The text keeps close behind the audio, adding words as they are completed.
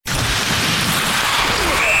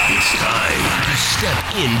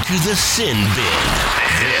Step into the sin bin.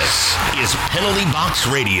 This is Penalty Box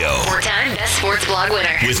Radio. Four-time Best Sports Blog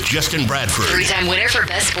winner. With Justin Bradford. Three-time winner for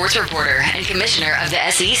Best Sports Reporter and Commissioner of the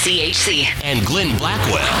SECHC. And Glenn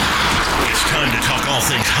Blackwell. It's time to talk all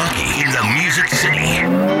things hockey in the Music City.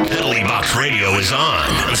 Penalty Box Radio is on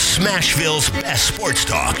Smashville's Best Sports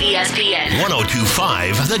Talk. ESPN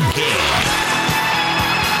 102.5 The Game.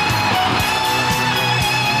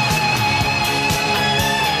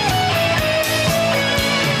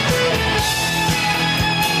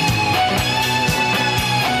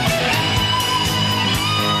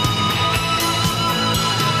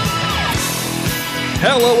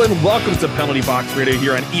 Hello and welcome to Penalty Box Radio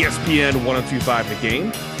here on ESPN 102.5 The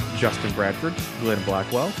Game. Justin Bradford, Glenn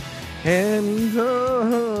Blackwell, and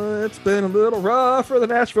it's been a little rough for the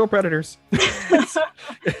Nashville Predators. Wow,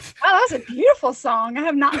 that was a beautiful song. I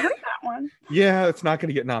have not heard that one. Yeah, it's not going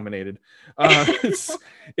to get nominated.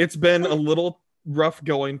 It's been a little rough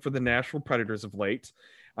going for the Nashville Predators of late.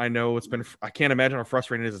 I know it's been. I can't imagine how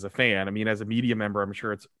frustrating it is as a fan. I mean, as a media member, I'm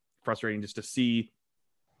sure it's frustrating just to see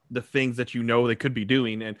the things that you know they could be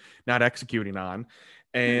doing and not executing on.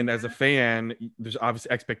 And as a fan, there's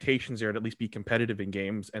obviously expectations there to at least be competitive in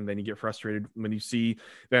games. And then you get frustrated when you see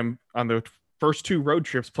them on the first two road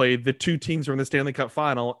trips play the two teams are in the Stanley Cup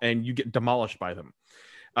final and you get demolished by them.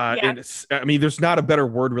 And I mean, there's not a better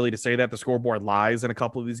word really to say that. The scoreboard lies in a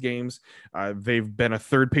couple of these games. They've been a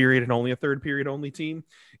third period and only a third period only team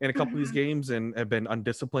in a couple of these games and have been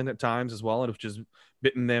undisciplined at times as well, and which has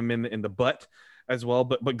bitten them in the butt as well.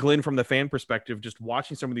 But Glenn, from the fan perspective, just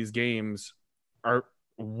watching some of these games,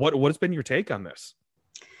 what has been your take on this?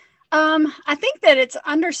 I think that it's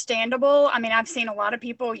understandable. I mean, I've seen a lot of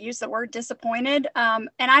people use the word disappointed. And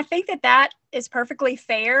I think that is perfectly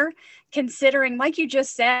fair, considering, like you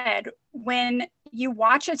just said, when you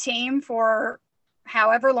watch a team for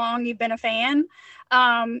however long you've been a fan,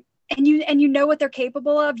 and you know what they're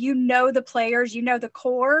capable of, you know the players, you know the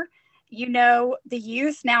core, you know the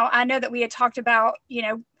youth. Now, I know that we had talked about,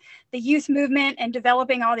 the youth movement and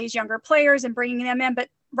developing all these younger players and bringing them in, but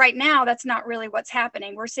right now that's not really what's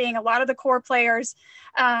happening. We're seeing a lot of the core players,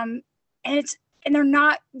 and they're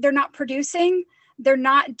not producing. They're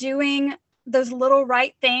not doing those little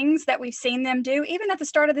right things that we've seen them do, even at the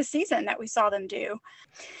start of the season that we saw them do.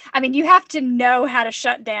 I mean, you have to know how to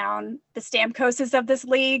shut down the Stamkoses of this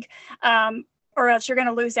league, or else you're going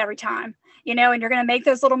to lose every time. And you're going to make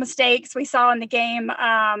those little mistakes. We saw in the game,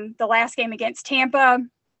 the last game against Tampa,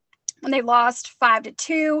 when they lost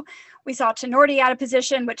 5-2, we saw Tenorti out of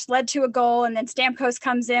position, which led to a goal. And then Stamkos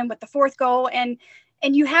comes in with the fourth goal. And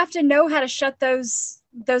you have to know how to shut those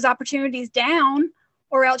opportunities down,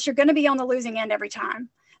 or else you're going to be on the losing end every time.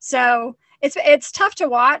 So it's tough to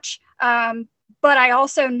watch. But I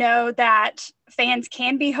also know that fans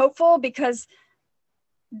can be hopeful because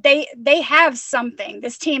they have something.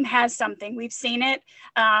 This team has something. We've seen it.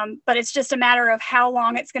 But it's just a matter of how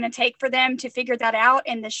long it's going to take for them to figure that out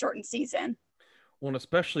in this shortened season. Well, and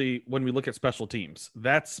especially when we look at special teams,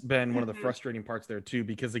 that's been one of the frustrating parts there too,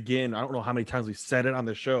 because again, I don't know how many times we've said it on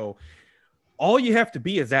the show. All you have to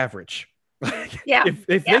be is average. Yeah.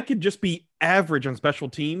 If they could just be average on special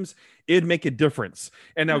teams, it'd make a difference.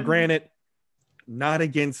 And now granted, not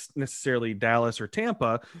against necessarily Dallas or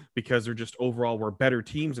Tampa, because they're just overall were better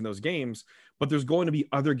teams in those games, but there's going to be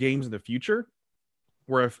other games in the future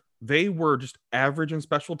where if they were just average in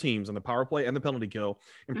special teams on the power play and the penalty kill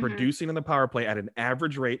and producing in the power play at an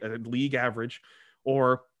average rate, at a league average,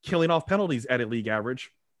 or killing off penalties at a league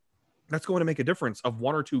average, that's going to make a difference of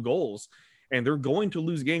 1 or 2 goals. And they're going to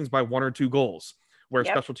lose games by 1 or 2 goals where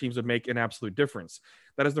special teams would make an absolute difference.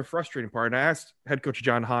 That is the frustrating part. And I asked head coach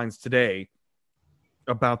John Hines today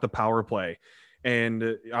about the power play,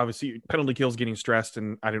 and obviously penalty kills getting stressed,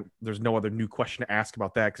 and there's no other new question to ask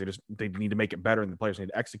about that because they need to make it better and the players need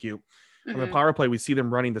to execute. On the power play, we see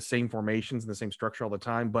them running the same formations and the same structure all the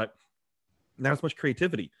time, but not as much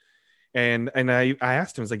creativity. And I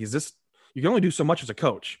asked him, is this, you can only do so much as a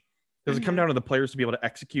coach. Does it come down to the players to be able to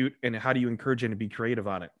execute, and how do you encourage them to be creative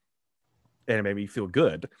on it? And it made me feel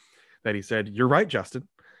good that he said, you're right, Justin.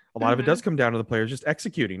 A lot of it does come down to the players just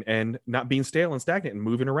executing and not being stale and stagnant and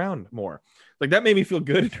moving around more. Like, that made me feel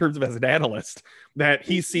good in terms of, as an analyst, that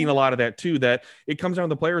he's seen a lot of that too, that it comes down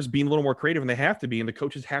to the players being a little more creative, and they have to be, and the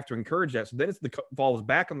coaches have to encourage that. So then falls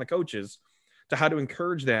back on the coaches to how to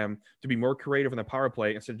encourage them to be more creative in the power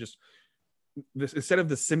play instead of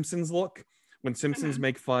the Simpsons look when Simpsons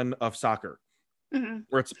make fun of soccer,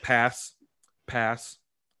 where it's pass,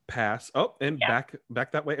 pass. Oh, and Yeah.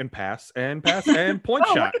 back that way, and pass and point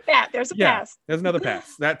Oh, shot. look at that. There's a pass. There's another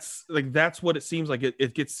pass. That's what it seems like.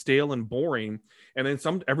 It gets stale and boring. And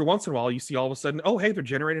then every once in a while you see all of a sudden, oh, hey, they're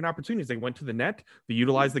generating opportunities. They went to the net, they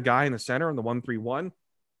utilized the guy in the center on the 1-3-1.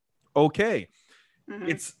 Okay. Mhm.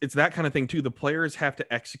 It's that kind of thing too. The players have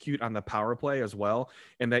to execute on the power play as well.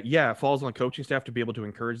 And that, it falls on the coaching staff to be able to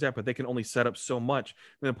encourage that, but they can only set up so much.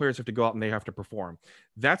 And the players have to go out and they have to perform.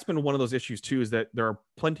 That's been one of those issues too, is that there are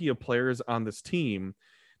plenty of players on this team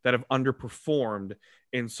that have underperformed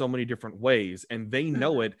in so many different ways, and they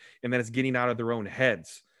know it, and that it's getting out of their own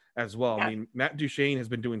heads as well. Yeah. I mean, Matt Duchene has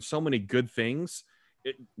been doing so many good things.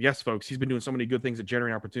 Yes, folks, he's been doing so many good things at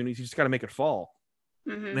generating opportunities. He's just got to make it fall.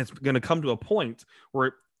 And it's going to come to a point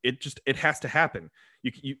where it has to happen.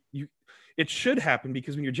 It should happen,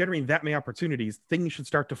 because when you're generating that many opportunities, things should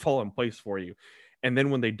start to fall in place for you. And then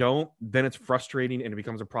when they don't, then it's frustrating and it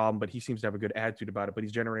becomes a problem. But he seems to have a good attitude about it. But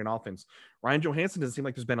he's generating offense. Ryan Johansson doesn't seem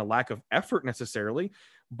like there's been a lack of effort necessarily,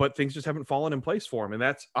 but things just haven't fallen in place for him. And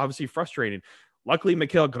that's obviously frustrating. Luckily,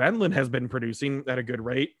 Mikael Granlund has been producing at a good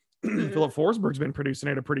rate. Philip Forsberg's been producing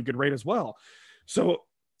at a pretty good rate as well. So,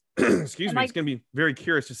 excuse me, it's going to be very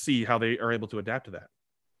curious to see how they are able to adapt to that.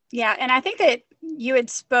 Yeah, and I think that you had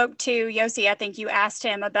spoke to Yossi. I think you asked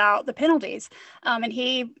him about the penalties, and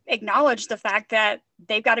he acknowledged the fact that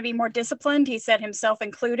they've got to be more disciplined. He said, himself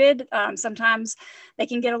included. Sometimes they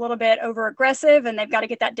can get a little bit over aggressive, and they've got to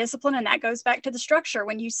get that discipline, and that goes back to the structure.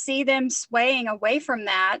 When you see them swaying away from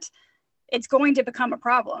that, it's going to become a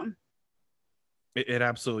problem. It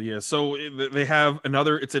absolutely is. So they have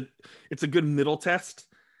another. It's a good middle test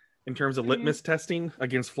in terms of litmus testing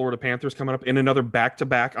against Florida Panthers coming up in another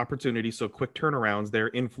back-to-back opportunity. So quick turnarounds there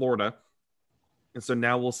in Florida. And so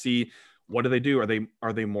now we'll see, what do they do?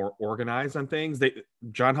 Are they more organized on things?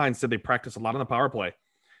 John Hines said they practiced a lot on the power play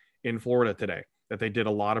in Florida today, that they did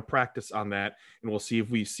a lot of practice on that. And we'll see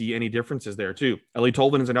if we see any differences there too. Eeli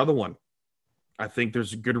Tolvanen is another one. I think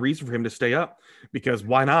there's a good reason for him to stay up, because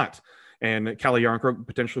why not? And Calle Jarnkrok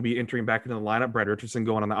potentially be entering back into the lineup. Brad Richardson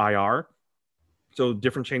going on the IR. So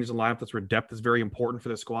different changes in lineup. That's where depth is very important for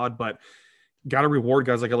the squad, but got to reward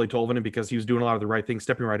guys like Eeli Tolvanen, because he was doing a lot of the right things,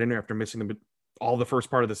 stepping right in there after missing them all the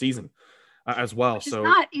first part of the season as well. Which so is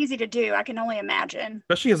not easy to do. I can only imagine,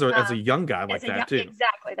 especially as a young guy like that too.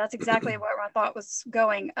 Exactly. That's exactly where I thought was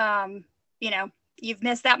going. You've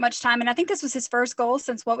missed that much time. And I think this was his first goal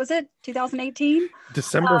since, what was it? 2018?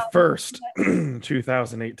 December 1st,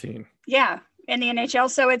 2018. Yeah. In the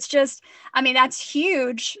NHL. So it's just, that's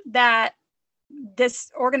huge that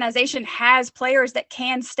this organization has players that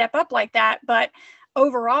can step up like that, but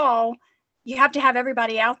overall you have to have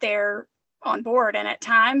everybody out there on board. And at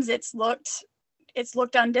times it's looked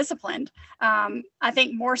undisciplined. I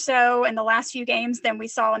think more so in the last few games than we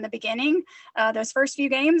saw in the beginning. Those first few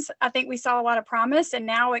games, I think we saw a lot of promise, and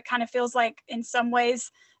now it kind of feels like in some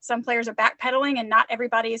ways some players are backpedaling and not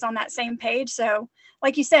everybody is on that same page. So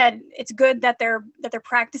like you said, it's good that they're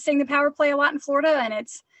practicing the power play a lot in Florida, and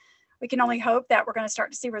we can only hope that we're going to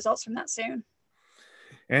start to see results from that soon.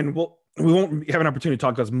 And we won't have an opportunity to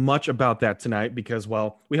talk as much about that tonight because,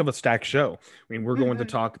 well, we have a stacked show. We're going to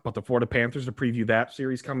talk about the Florida Panthers to preview that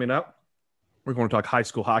series coming up. We're going to talk high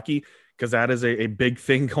school hockey because that is a big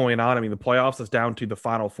thing going on. The playoffs is down to the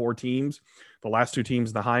final 4 teams, the last 2 teams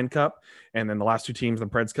in the Hein Cup, and then the last 2 teams in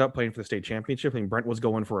the Preds Cup playing for the state championship. Brent was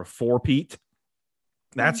going for a 4-peat.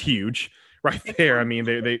 That's huge. Right there.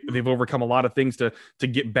 They've overcome a lot of things to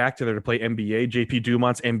get back to there to play NBA, JP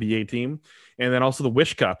Dumont's NBA team, and then also the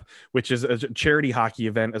Wish Cup, which is a charity hockey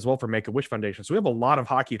event as well for Make-A-Wish Foundation. So we have a lot of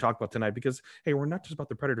hockey to talk about tonight because, hey, we're not just about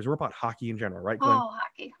the Predators. We're about hockey in general, right, Glenn?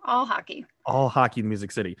 All hockey in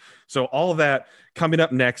Music City. So all of that coming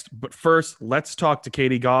up next. But first, let's talk to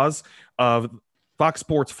Katie Gauze of Fox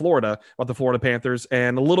Sports Florida about the Florida Panthers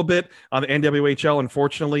and a little bit on the NWHL.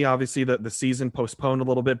 Unfortunately, obviously the season postponed a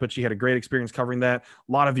little bit, but she had a great experience covering that.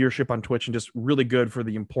 A lot of viewership on Twitch and just really good for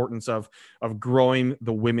the importance of growing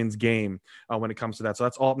the women's game when it comes to that. So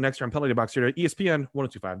that's all up next here on Penalty Box here at ESPN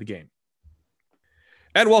 102.5 The Game.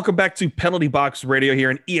 And welcome back to Penalty Box Radio here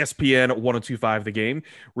on ESPN 102.5 The Game.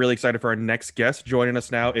 Really excited for our next guest. Joining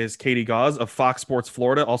us now is Katie Gauze of Fox Sports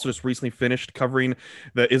Florida. Also just recently finished covering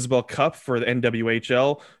the Isabel Cup for the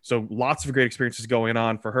NWHL. So lots of great experiences going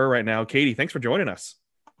on for her right now. Katie, thanks for joining us.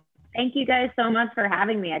 Thank you guys so much for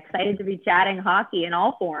having me. Excited to be chatting hockey in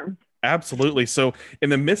all forms. Absolutely. So in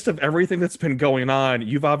the midst of everything that's been going on,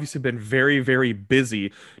 you've obviously been very, very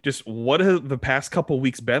busy. Just what have the past couple of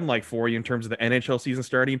weeks been like for you in terms of the NHL season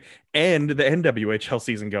starting and the NWHL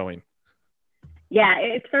season going? Yeah,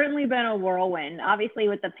 it's certainly been a whirlwind. Obviously,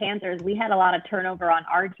 with the Panthers, we had a lot of turnover on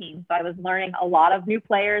our team. So I was learning a lot of new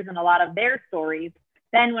players and a lot of their stories.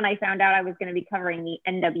 Then when I found out I was going to be covering the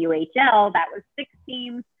NWHL, that was 6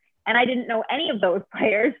 teams. And I didn't know any of those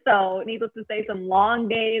players. So needless to say, some long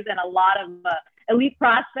days and a lot of elite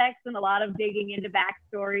prospects and a lot of digging into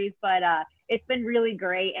backstories. But it's been really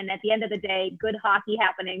great. And at the end of the day, good hockey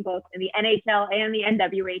happening both in the NHL and the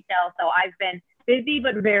NWHL. So I've been busy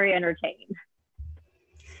but very entertained.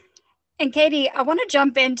 And Katie, I want to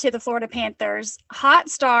jump into the Florida Panthers. Hot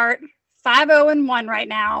start, 5-0-1 right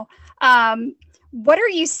now. What are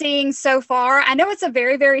you seeing so far? I know it's a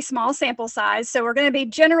very, very small sample size, so we're going to be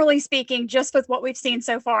generally speaking just with what we've seen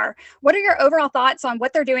so far. What are your overall thoughts on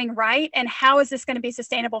what they're doing right, and how is this going to be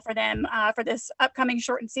sustainable for them for this upcoming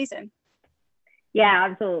shortened season? Yeah,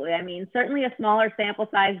 absolutely. I mean, certainly a smaller sample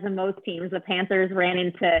size than most teams. The Panthers ran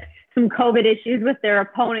into some COVID issues with their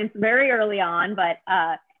opponents very early on, but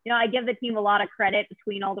I give the team a lot of credit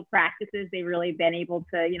between all the practices. They've really been able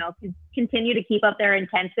to, continue to keep up their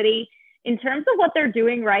intensity. In terms of what they're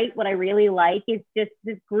doing right, what I really like is just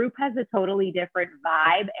this group has a totally different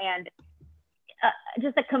vibe and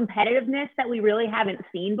just a competitiveness that we really haven't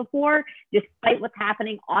seen before, despite what's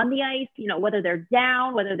happening on the ice, whether they're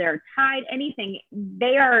down, whether they're tied, anything,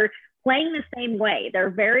 they are playing the same way.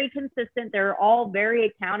 They're very consistent. They're all very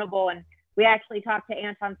accountable. And we actually talked to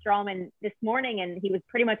Anton Strawman this morning, and he was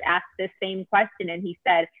pretty much asked this same question. And he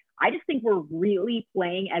said, I just think we're really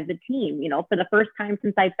playing as a team. For the first time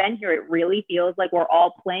since I've been here, it really feels like we're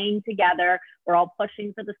all playing together. We're all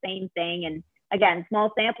pushing for the same thing. And again,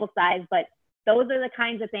 small sample size, but those are the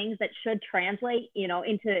kinds of things that should translate,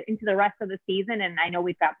 into the rest of the season. And I know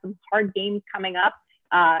we've got some hard games coming up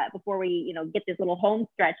before we, get this little home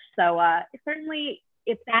stretch. So certainly,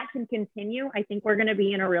 if that can continue, I think we're going to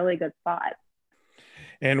be in a really good spot.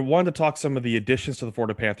 And wanted to talk some of the additions to the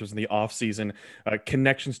Florida Panthers in the offseason,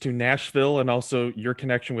 connections to Nashville, and also your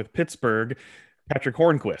connection with Pittsburgh, Patrick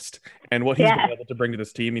Hornquist, and what he's been able to bring to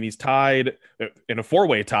this team. And he's tied in a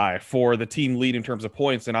 4-way tie for the team lead in terms of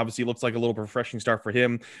points. And obviously it looks like a little refreshing start for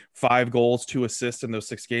him. 5 goals, 2 assists in those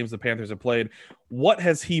 6 games the Panthers have played. What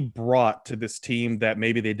has he brought to this team that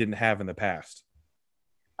maybe they didn't have in the past?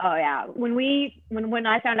 Oh yeah. When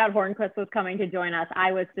I found out Hornquist was coming to join us,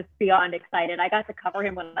 I was just beyond excited. I got to cover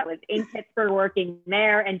him when I was in Pittsburgh working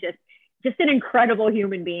there, and just an incredible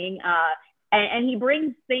human being. And he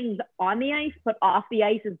brings things on the ice, but off the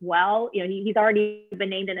ice as well. He's already been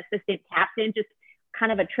named an assistant captain, just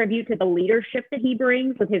kind of a tribute to the leadership that he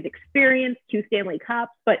brings with his experience, 2 Stanley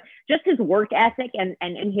Cups, but just his work ethic and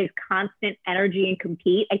his constant energy and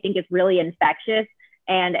compete, I think is really infectious.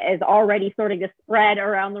 And is already sort of just spread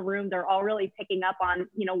around the room. They're all really picking up on,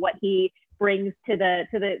 what he brings to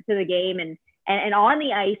the game. And on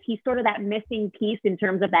the ice, he's sort of that missing piece in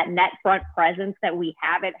terms of that net front presence that we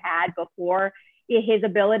haven't had before. His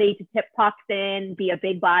ability to tip pucks in, be a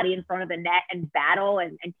big body in front of the net and battle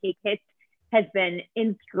and take hits has been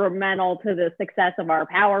instrumental to the success of our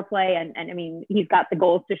power play. And I mean, he's got the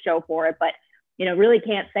goals to show for it, but, really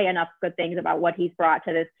can't say enough good things about what he's brought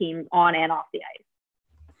to this team on and off the ice.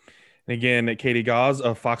 And again, Katie Gauze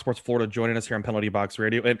of Fox Sports Florida joining us here on Penalty Box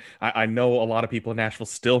Radio. And I know a lot of people in Nashville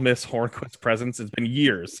still miss Hornquist's presence. It's been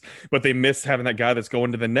years, but they miss having that guy that's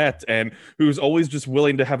going to the net and who's always just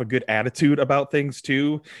willing to have a good attitude about things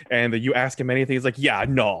too. And you ask him anything, he's like, yeah,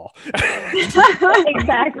 no.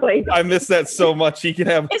 Exactly. I miss that so much. He can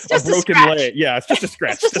have a broken leg. Yeah, it's just a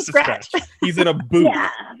scratch. Just a scratch. He's in a boot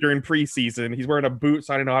during preseason. He's wearing a boot,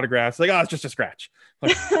 signing autographs. Like, it's just a scratch.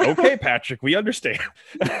 Like, okay, Patrick, we understand.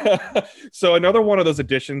 So another one of those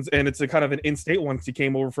additions, and it's a kind of an in-state one because he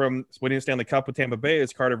came over from winning the Stanley Cup with Tampa Bay,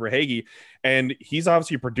 is Carter Verhaeghe, and he's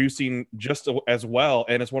obviously producing just as well.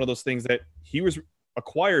 And it's one of those things that he was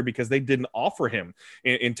acquired because they didn't offer him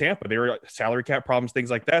in Tampa. There were salary cap problems, things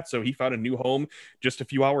like that. So he found a new home just a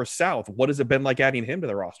few hours south. What has it been like adding him to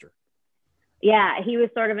the roster? Yeah, he was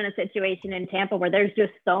sort of in a situation in Tampa where there's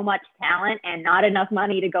just so much talent and not enough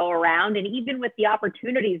money to go around. And even with the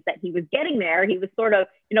opportunities that he was getting there, he was sort of,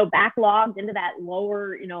 backlogged into that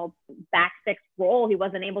lower, back 6 role. He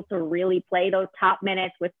wasn't able to really play those top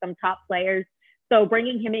minutes with some top players. So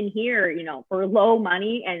bringing him in here, for low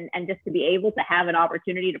money and just to be able to have an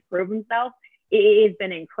opportunity to prove himself, it has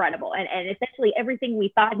been incredible. And essentially everything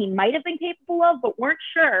we thought he might have been capable of, but weren't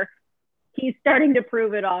sure, he's starting to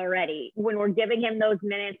prove it already. When we're giving him those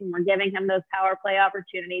minutes and we're giving him those power play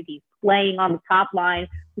opportunities, he's playing on the top line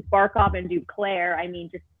with Barkov and Duclair. I mean,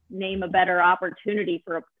 just name a better opportunity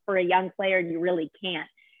for a young player, and you really can't.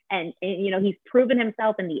 And he's proven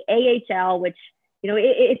himself in the AHL, which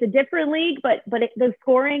it's a different league, but the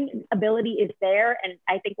scoring ability is there. And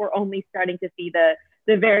I think we're only starting to see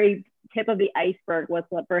the very tip of the iceberg with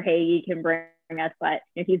what Verhaeghe can bring us. But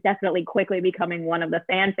he's definitely quickly becoming one of the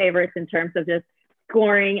fan favorites in terms of just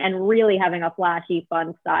scoring and really having a flashy,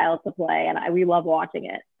 fun style to play. And we love watching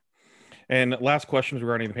it. And last question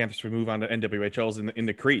regarding the Panthers. We move on to NWHLs in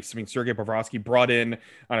the crease. I mean, Sergei Bobrovsky brought in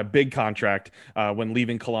on a big contract when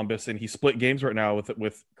leaving Columbus, and he split games right now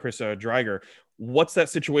with Chris Driedger. What's that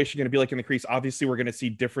situation going to be like in the crease? Obviously, we're going to see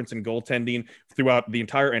difference in goaltending throughout the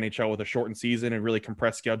entire NHL with a shortened season and really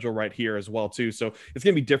compressed schedule right here as well, too. So it's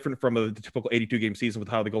going to be different from the typical 82-game season with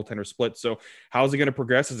how the goaltenders split. So how is it going to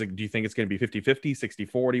progress? Do you think it's going to be 50-50,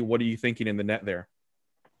 60-40? What are you thinking in the net there?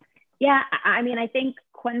 Yeah, I mean, I think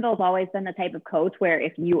Quenneville's always been the type of coach where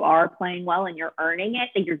if you are playing well and you're earning it,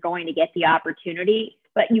 that you're going to get the opportunity.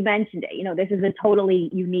 But you mentioned it, this is a totally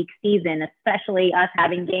unique season, especially us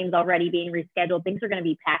having games already being rescheduled. Things are going to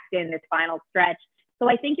be packed in this final stretch. So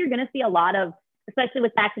I think you're going to see a lot of, especially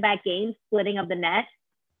with back-to-back games, splitting of the net.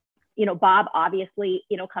 Bob, obviously,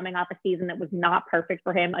 coming off a season that was not perfect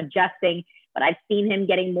for him, adjusting, but I've seen him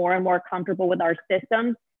getting more and more comfortable with our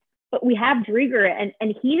systems. But we have Driedger,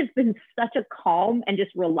 and he has been such a calm and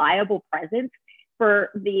just reliable presence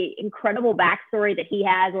for the incredible backstory that he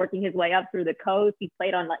has working his way up through the coast. He's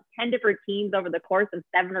played on like 10 different teams over the course of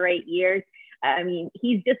 7 or 8 years. I mean,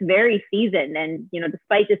 he's just very seasoned. And,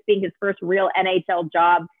 despite this being his first real NHL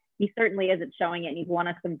job, he certainly isn't showing it. And he's won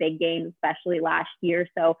us some big games, especially last year.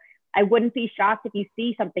 So I wouldn't be shocked if you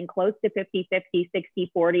see something close to 50-50,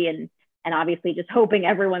 60-40, and obviously just hoping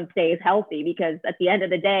everyone stays healthy, because at the end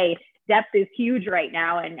of the day, depth is huge right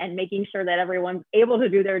now, and making sure that everyone's able to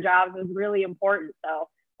do their jobs is really important. So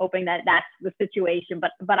hoping that that's the situation,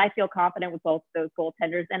 but I feel confident with both those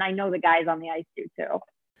goaltenders, and I know the guys on the ice do too.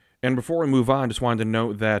 And before we move on, just wanted to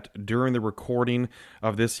note that during the recording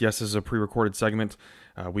of this, yes, this is a pre-recorded segment,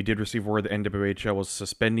 we did receive word the NWHL was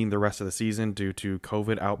suspending the rest of the season due to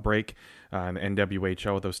COVID outbreak in the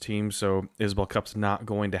NWHL with those teams. So Isabel Cup's not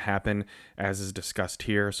going to happen as is discussed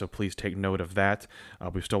here. So please take note of that.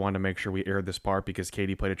 We still want to make sure we aired this part because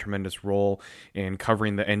Katie played a tremendous role in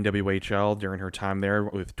covering the NWHL during her time there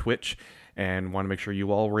with Twitch, and want to make sure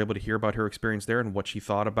you all were able to hear about her experience there and what she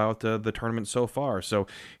thought about the tournament so far. So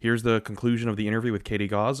here's the conclusion of the interview with Katie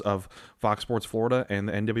Gauze of Fox Sports Florida and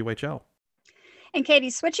the NWHL. And Katie,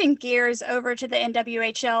 switching gears over to the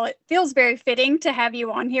NWHL, it feels very fitting to have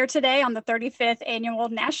you on here today on the 35th Annual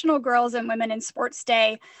National Girls and Women in Sports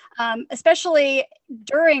Day, especially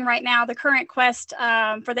during right now the current quest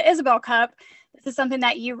for the Isabel Cup. This is something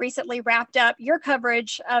that you recently wrapped up your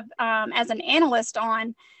coverage of as an analyst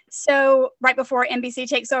on. So right before NBC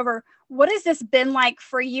takes over, what has this been like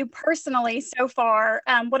for you personally so far?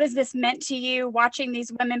 What has this meant to you watching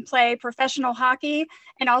these women play professional hockey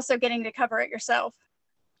and also getting to cover it yourself?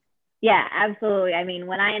 Yeah, absolutely. I mean,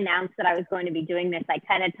 when I announced that I was going to be doing this, I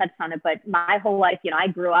kind of touched on it, but my whole life, I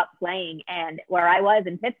grew up playing, and where I was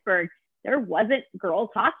in Pittsburgh, there wasn't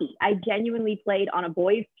girls hockey. I genuinely played on a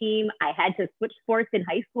boys team. I had to switch sports in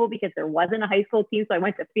high school because there wasn't a high school team. So I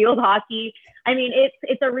went to field hockey. I mean,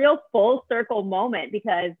 it's a real full circle moment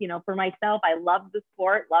because, for myself, I loved the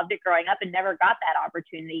sport, loved it growing up, and never got that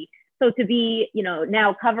opportunity. So to be,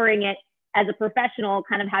 now covering it as a professional,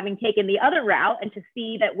 kind of having taken the other route, and to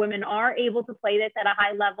see that women are able to play this at a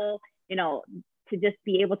high level, to just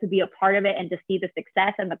be able to be a part of it and to see the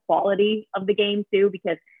success and the quality of the game too,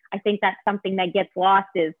 because I think that's something that gets lost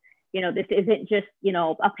is, this isn't just,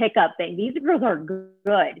 a pickup thing. These girls are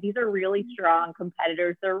good. These are really strong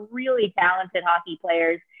competitors. They're really talented hockey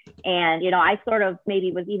players. And, I sort of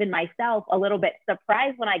maybe was even myself a little bit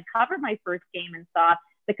surprised when I covered my first game and saw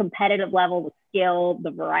the competitive level, the skill,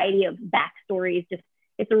 the variety of backstories. Just,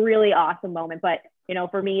 it's a really awesome moment. But,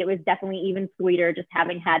 for me, it was definitely even sweeter just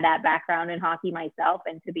having had that background in hockey myself,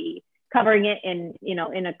 and to be covering it in,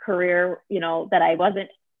 in a career, that I wasn't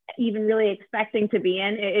even really expecting to be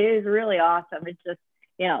in. It is really awesome. It's just,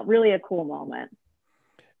 really a cool moment.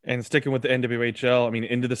 And sticking with the NWHL, I mean,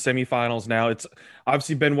 into the semifinals now, it's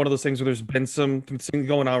obviously been one of those things where there's been some things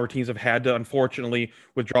going on where teams have had to, unfortunately,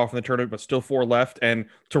 withdraw from the tournament, but still 4 left. And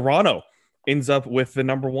Toronto ends up with the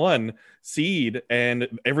number 1 seed, and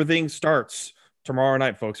everything starts tomorrow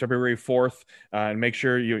night, folks, February 4th. And make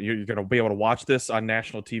sure you're going to be able to watch this on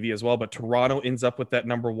national TV as well. But Toronto ends up with that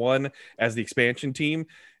number 1 as the expansion team.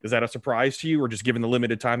 Is that a surprise to you, or just given the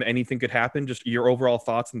limited time, anything could happen? Just your overall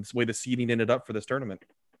thoughts and the way the seeding ended up for this tournament.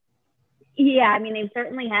 Yeah, I mean, they've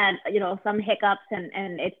certainly had, some hiccups,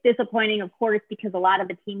 and it's disappointing, of course, because a lot of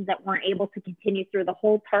the teams that weren't able to continue through the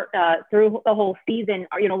whole season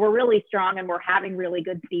are, we're really strong and we're having really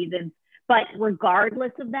good seasons. But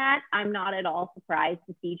regardless of that, I'm not at all surprised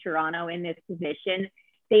to see Toronto in this position.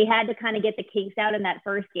 They had to kind of get the kinks out in that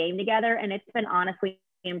first game together, and it's been honestly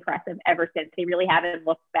impressive ever since. They really haven't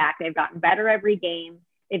looked back. They've gotten better every game.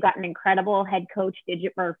 They've got an incredible head coach,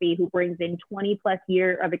 Digit Murphy, who brings in 20 plus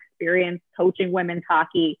years of experience coaching women's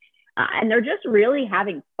hockey. And they're just really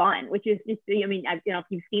having fun, which is just, I mean, if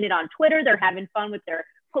you've seen it on Twitter, they're having fun with their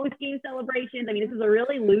post-game celebrations. I mean, this is a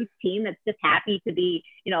really loose team that's just happy to be,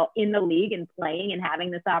 in the league and playing and having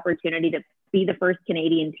this opportunity to be the first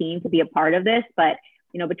Canadian team to be a part of this. But,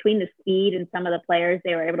 between the speed and some of the players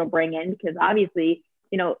they were able to bring in, because obviously,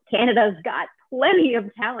 Canada's got plenty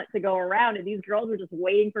of talent to go around, and these girls were just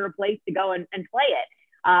waiting for a place to go and play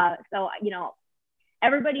it. So,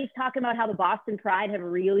 everybody's talking about how the Boston Pride have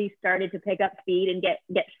really started to pick up speed and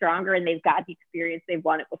get stronger, and they've got the experience. They've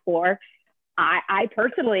won it before. I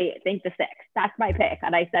personally think the 6. That's my pick.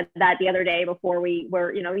 And I said that the other day before we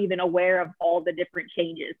were, even aware of all the different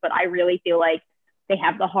changes. But I really feel like they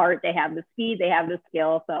have the heart, they have the speed, they have the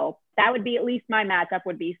skill. So that would be at least my matchup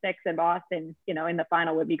would be 6 in Boston, in the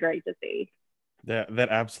final would be great to see. That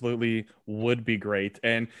absolutely would be great.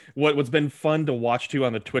 And what's been fun to watch too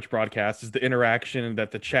on the Twitch broadcast is the interaction that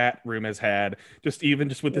the chat room has had, just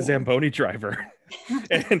with the Zamboni driver.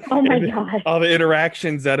 And, oh my God. All the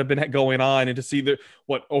interactions that have been going on, and to see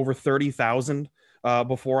over 30,000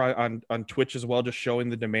 before on Twitch as well, just showing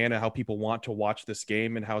the demand and how people want to watch this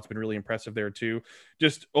game and how it's been really impressive there too.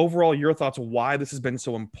 Just overall, your thoughts on why this has been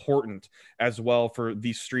so important as well for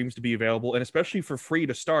these streams to be available, and especially for free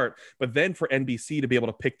to start, but then for NBC to be able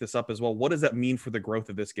to pick this up as well. What does that mean for the growth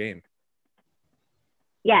of this game?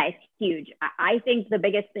 Yeah, it's huge. I think the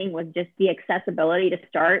biggest thing was just the accessibility to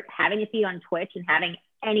start, having it be on Twitch and having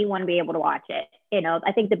anyone be able to watch it.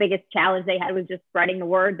 I think the biggest challenge they had was just spreading the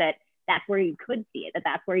word that that's where you could see it,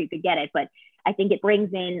 that's where you could get it. But I think it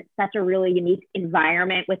brings in such a really unique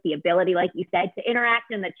environment with the ability, like you said, to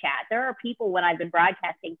interact in the chat. There are people when I've been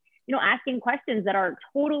broadcasting, asking questions that are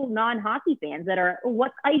total non-hockey fans that are,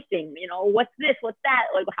 what's icing? What's this? What's that?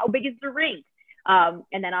 Like, how big is the rink? And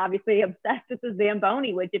then obviously obsessed with the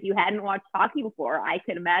Zamboni, which if you hadn't watched hockey before, I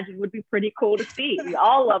could imagine would be pretty cool to see. We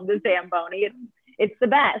all love the Zamboni. It's the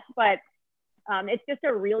best, but it's just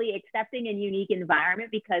a really accepting and unique environment,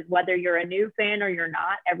 because whether you're a new fan or you're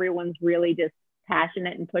not, everyone's really just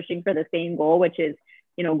passionate and pushing for the same goal, which is,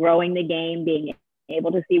 growing the game, being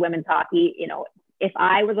able to see women's hockey. If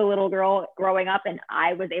I was a little girl growing up and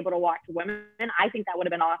I was able to watch women, I think that would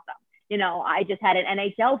have been awesome. I just had an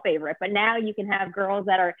NHL favorite, but now you can have girls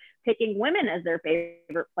that are picking women as their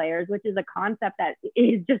favorite players, which is a concept that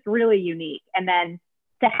is just really unique. And then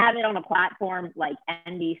to have it on a platform like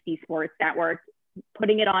NBC Sports Network,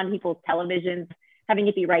 putting it on people's televisions, having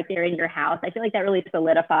it be right there in your house, I feel like that really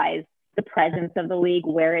solidifies the presence of the league,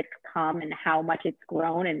 where it's come and how much it's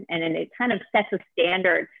grown. And it kind of sets a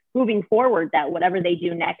standard moving forward that whatever they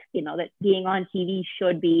do next, that being on TV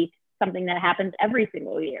should be something that happens every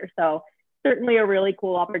single year. So certainly a really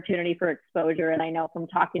cool opportunity for exposure. And I know from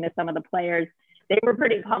talking to some of the players, they were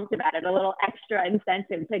pretty pumped about it, a little extra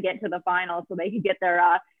incentive to get to the final so they could get their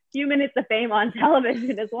few minutes of fame on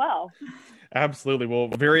television as well. Absolutely. Well,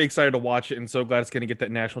 very excited to watch it, and so glad it's going to get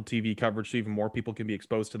that national TV coverage so even more people can be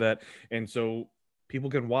exposed to that. And so people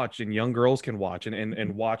can watch, and young girls can watch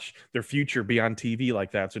and watch their future be on TV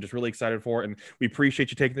like that. So just really excited for it. And we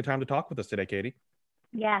appreciate you taking the time to talk with us today, Katie.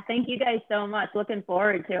 Yeah, thank you guys so much. Looking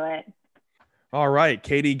forward to it. All right.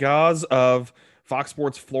 Katie Gause of Fox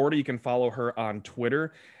Sports Florida. You can follow her on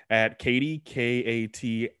Twitter at Katie,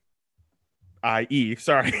 Katie, _GAUS.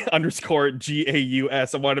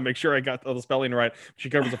 I wanted to make sure I got the spelling right. She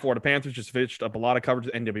covers the Florida Panthers, just finished up a lot of coverage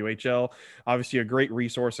of NWHL. Obviously a great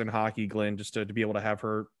resource in hockey, Glenn, just to be able to have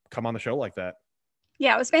her come on the show like that.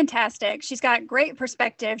 Yeah, it was fantastic. She's got great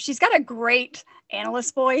perspective. She's got a great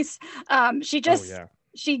analyst voice. She gets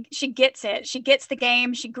it. She gets the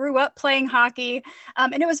game. She grew up playing hockey.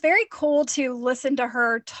 And it was very cool to listen to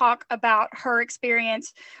her talk about her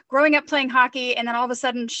experience growing up playing hockey. And then all of a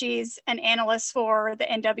sudden she's an analyst for the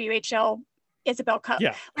NWHL Isabel Cup.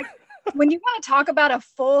 Yeah. Like, when you want to talk about a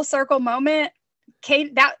full circle moment,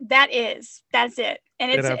 Kate, that's it.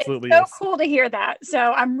 And it's so cool to hear that. So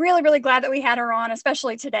I'm really, really glad that we had her on,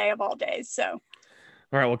 especially today of all days. So.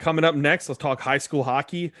 All right. Well, coming up next, let's talk high school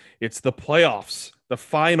hockey. It's the playoffs, the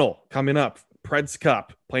final coming up. Preds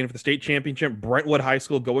Cup, playing for the state championship. Brentwood High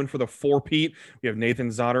School going for the four-peat. We have Nathan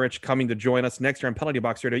Zonderich coming to join us next here on Penalty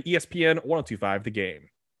Box here to ESPN 102.5 The Game.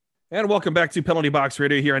 And welcome back to Penalty Box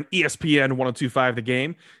Radio here on ESPN 1025 The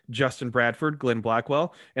Game. Justin Bradford, Glenn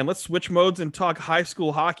Blackwell. And let's switch modes and talk high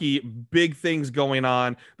school hockey. Big things going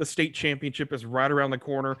on. The state championship is right around the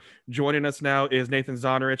corner. Joining us now is Nathan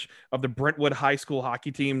Zonderich of the Brentwood High School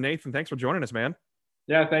hockey team. Nathan, thanks for joining us, man.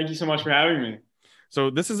 Yeah, thank you so much for having me. So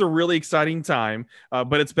this is a really exciting time,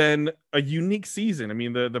 but it's been a unique season. I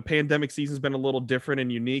mean, the pandemic season's been a little different and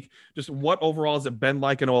unique. Just what overall has it been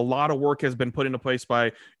like? I know a lot of work has been put into place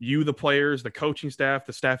by you, the players, the coaching staff,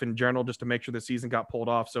 the staff in general, just to make sure the season got pulled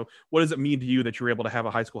off. So what does it mean to you that you were able to have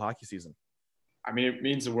a high school hockey season? I mean, it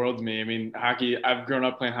means the world to me. I mean, hockey, I've grown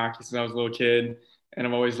up playing hockey since I was a little kid, and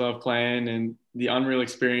I've always loved playing. And the unreal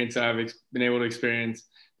experience I've been able to experience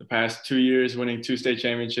the past 2 years, winning 2 state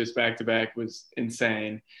championships back-to-back was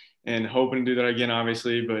insane, and hoping to do that again,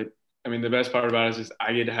 obviously. But, I mean, the best part about it is just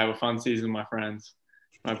I get to have a fun season with my friends,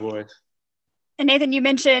 my boys. And Nathan, you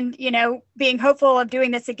mentioned, being hopeful of doing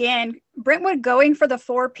this again. Brentwood going for the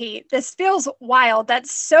 4-peat. This feels wild. That's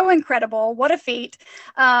so incredible. What a feat.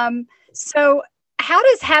 So how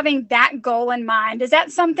does having that goal in mind, is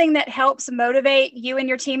that something that helps motivate you and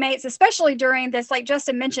your teammates, especially during this, like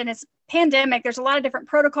Justin mentioned, it's pandemic, there's a lot of different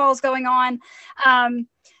protocols going on.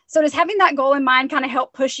 So does having that goal in mind kind of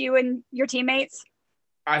help push you and your teammates?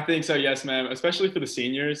 I think so, yes, ma'am, especially for the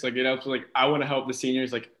seniors. Like, it helps, like, I want to help the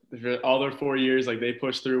seniors, like, for all their 4 years, like, they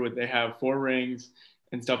push through it. They have 4 rings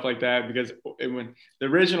and stuff like that, because when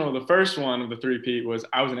the first one of the 3-peat was,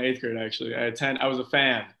 I was in 8th grade, actually. I was a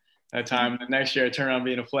fan that time. The next year I turned around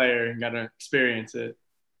being a player and got to experience it.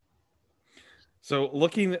 So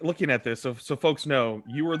looking at this, so folks know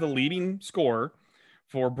you were the leading scorer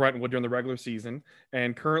for Brentwood during the regular season,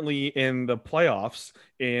 and currently in the playoffs,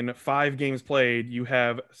 in 5 games played, you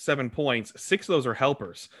have 7 points. 6 of those are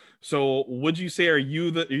helpers. So would you say, are you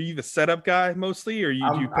the setup guy mostly, or do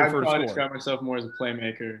you prefer to score? I describe myself more as a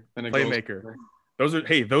playmaker than a playmaker. Goal.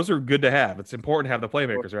 Those are good to have. It's important to have the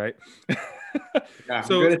playmakers, right? Yeah,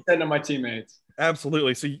 so, I'm good at setting up my teammates.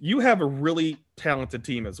 Absolutely. So you have a really talented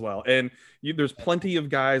team as well. And there's plenty of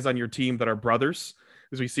guys on your team that are brothers.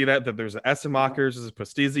 As we see that there's the Essenmachers, there's the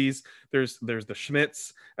Pastizis, there's the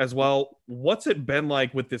Schmitz as well. What's it been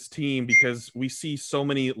like with this team? Because we see so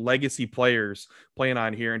many legacy players playing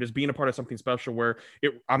on here, and just being a part of something special where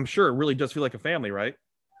I'm sure it really does feel like a family, right?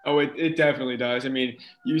 Oh, it definitely does. I mean,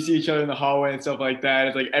 you see each other in the hallway and stuff like that.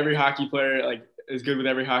 It's like every hockey player, like, is good with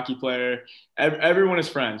every hockey player. Everyone is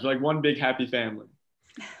friends. We're like one big happy family.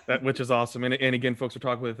 Which is awesome. And again, folks, we're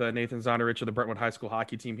talking with Nathan Zonderich of the Brentwood High School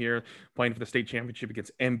hockey team here, playing for the state championship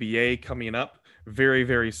against NBA coming up very,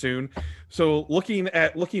 very soon. So looking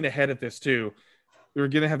ahead at this too, we're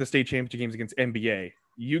going to have the state championship games against NBA.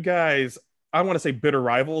 You guys, I want to say bitter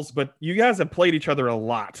rivals, but you guys have played each other a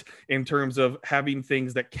lot in terms of having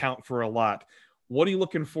things that count for a lot. What are you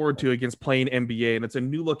looking forward to against playing NBA? And it's a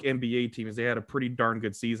new look NBA team, as they had a pretty darn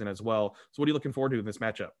good season as well. So what are you looking forward to in this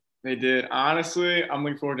matchup? They did. Honestly, I'm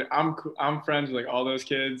looking forward to I'm friends with, like, all those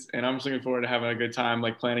kids, and I'm just looking forward to having a good time,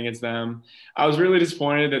 like, playing against them. I was really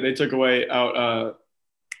disappointed that they took away not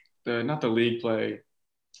the league play.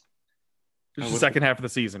 It's the second half of the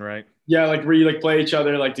season, right? Yeah, like where you, like, play each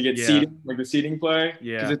other, like, to get seeding, like the seeding play.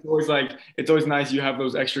 Yeah. Because it's always nice you have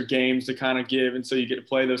those extra games to kind of give, and so you get to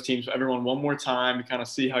play those teams, everyone one more time, to kind of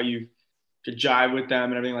see how you could jive with them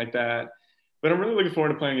and everything like that. But I'm really looking forward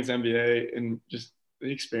to playing against NBA and just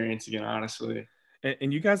the experience again, honestly.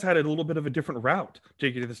 And you guys had a little bit of a different route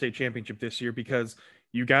to get to the state championship this year, because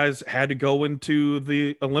you guys had to go into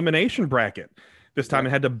the elimination bracket this time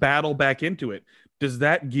and had to battle back into it. Does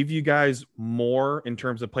that give you guys more in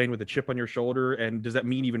terms of playing with a chip on your shoulder? And does that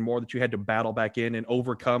mean even more that you had to battle back in and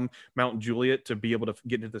overcome Mount Juliet to be able to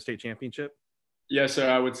get into the state championship? Yes, sir,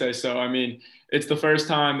 I would say so. I mean, it's the first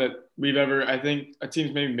time that we've ever, I think, a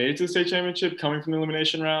team's maybe made it to the state championship coming from the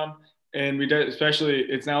elimination round. And we did, especially,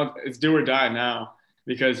 it's do or die now,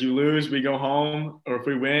 because you lose, we go home, or if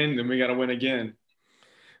we win, then we got to win again.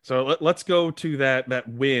 So let's go to that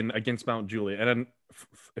win against Mount Juliet. And then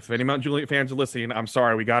if any Mount Juliet fans are listening, I'm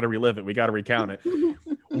sorry, we got to relive it. We got to recount it.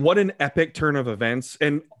 What an epic turn of events.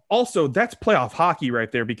 And also, that's playoff hockey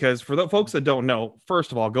right there, because for the folks that don't know,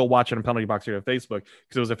 first of all, go watch it on Penalty Box here on Facebook,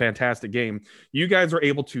 because it was a fantastic game. You guys were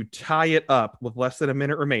able to tie it up with less than a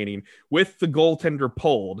minute remaining with the goaltender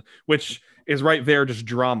pulled, which is right there, just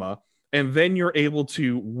drama. And then you're able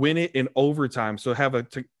to win it in overtime. So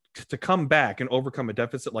to come back and overcome a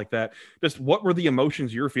deficit like that, just what were the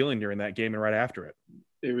emotions you were feeling during that game and right after it?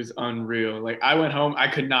 It was unreal. Like, I went home, I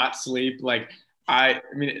could not sleep. Like, I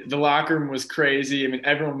mean, the locker room was crazy. I mean,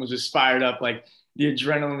 everyone was just fired up. Like, the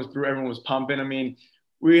adrenaline was through, everyone was pumping. I mean,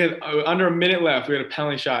 we had under a minute left. We had a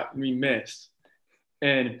penalty shot and we missed.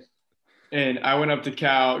 And And I went up to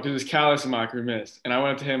Cal because it was Cal Essamach who missed. And I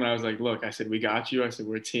went up to him and I was like, look, I said, we got you. I said,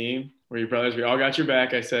 we're a team. We're your brothers. We all got your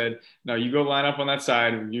back. I said, no, you go line up on that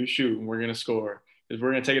side and you shoot and we're going to score because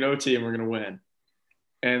we're going to take an OT and we're going to win.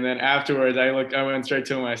 And then afterwards, I went straight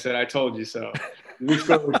to him. I said, I told you so. We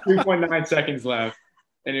scored with 3.9 seconds left.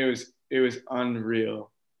 And it was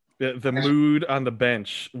unreal. The mood on the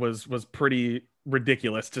bench was pretty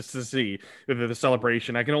ridiculous just to see the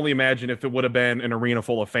celebration. I can only imagine if it would have been an arena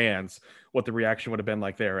full of fans, what the reaction would have been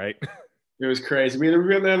like there, right? It was crazy. We had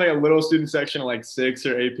like a little student section of like 6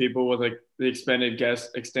 or 8 people with like the expanded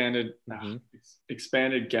guests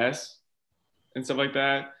and stuff like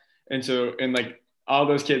that. And like all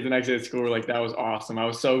those kids the next day at school were like, that was awesome. I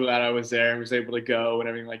was so glad I was there and was able to go and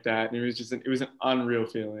everything like that. And it was an unreal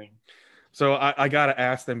feeling. So I got to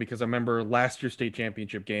ask them because I remember last year's state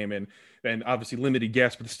championship game and obviously limited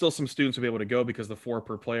guests, but still some students will be able to go because the 4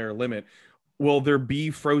 per player limit. Will there be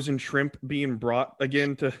frozen shrimp being brought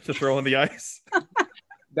again to throw on the ice?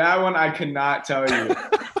 That one I cannot tell you.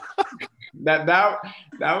 that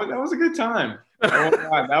was a good time.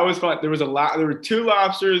 That was fun. There were 2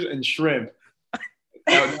 lobsters and shrimp.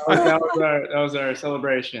 That was our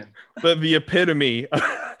celebration. But the epitome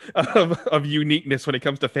of uniqueness when it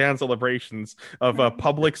comes to fan celebrations of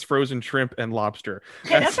Publix frozen shrimp and lobster.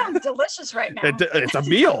 Hey, that sounds delicious right now. It's a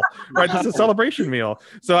meal, right? It's a celebration meal.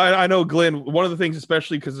 So I know, Glenn, one of the things,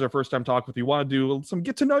 especially because it's our first time talking with you, want to do some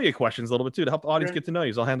get to know you questions a little bit too to help the audience get to know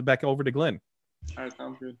you. So I'll hand it back over to Glenn. All right,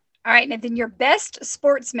 sounds good. All right, Nathan, your best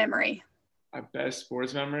sports memory. My best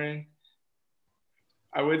sports memory?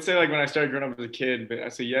 I would say like when I started growing up as a kid, but I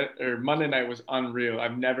say Monday night was unreal.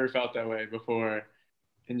 I've never felt that way before.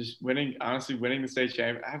 And just winning the state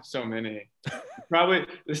championship. I have so many. Probably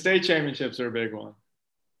the state championships are a big one.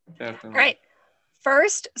 Definitely. All right.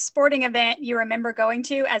 First sporting event you remember going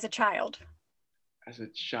to as a child? As a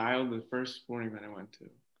child, the first sporting event I went to.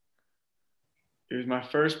 It was my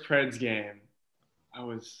first Preds game. I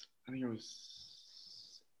want to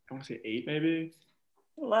say 8 maybe.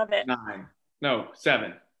 Love it. 9. No,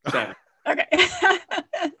 7. 7. Okay. I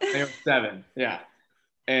think it was 7. Yeah.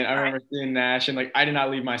 And I remember seeing Nash, and like I did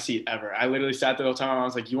not leave my seat ever. I literally sat there the whole time. I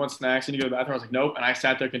was like, "You want snacks? And you go to the bathroom?" I was like, "Nope." And I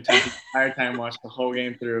sat there content the entire time, watched the whole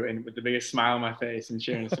game through, and with the biggest smile on my face and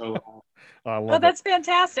cheering so loud. Oh, that's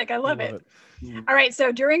fantastic! I love it. Mm-hmm. All right.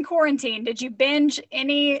 So during quarantine, did you binge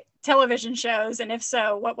any television shows? And if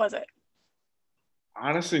so, what was it?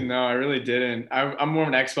 Honestly, no, I really didn't. I'm more of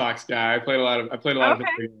an Xbox guy. I played a lot of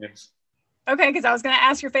video games. Okay, because I was going to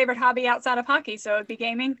ask your favorite hobby outside of hockey, so it'd be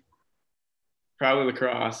gaming. Probably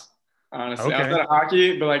lacrosse, honestly. Okay. Outside of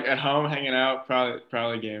hockey, but like at home hanging out,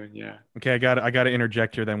 probably gaming. Yeah. Okay, I got to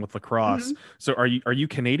interject here then with lacrosse. Mm-hmm. So are you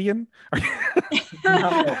Canadian?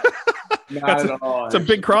 No, not at all. It's a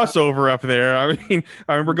big crossover up there. I mean,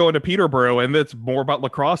 I remember going to Peterborough, and it's more about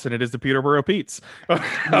lacrosse than it is the Peterborough Petes up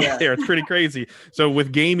there. It's pretty crazy. So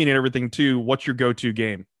with gaming and everything too, what's your go-to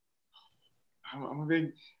game? I'm a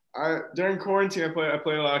big. During quarantine, I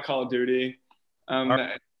played a lot of Call of Duty.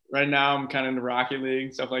 Right now, I'm kind of into Rocket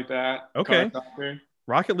League, stuff like that. Okay.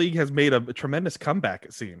 Rocket League has made a tremendous comeback,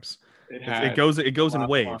 it seems. It goes in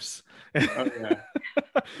waves. Oh, yeah.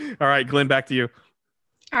 All right, Glenn, back to you.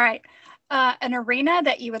 All right. An arena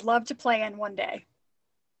that you would love to play in one day.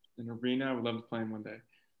 An arena I would love to play in one day.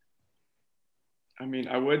 I mean,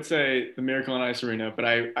 I would say the Miracle on Ice Arena, but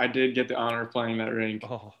I did get the honor of playing that rink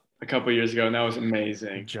a couple of years ago, and that was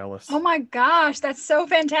amazing. I'm jealous. Oh my gosh, that's so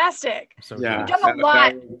fantastic! Yeah, you've done a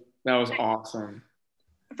lot. That was awesome.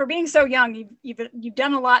 For being so young, you've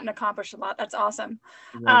done a lot and accomplished a lot. That's awesome.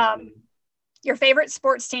 Your favorite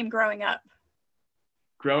sports team growing up?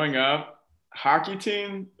 Growing up, hockey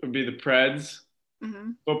team would be the Preds.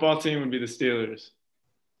 Mm-hmm. Football team would be the Steelers.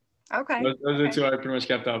 Okay. Those are the 2 I pretty much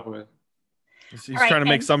kept up with. He's trying to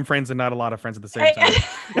make some friends and not a lot of friends at the same time.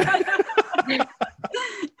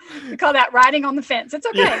 We call that riding on the fence. It's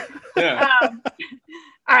okay. Yeah.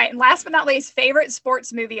 All right. And last but not least, favorite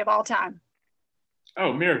sports movie of all time?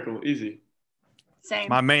 Oh, Miracle. Easy. Same.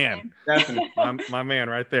 My man. Same. Definitely. my man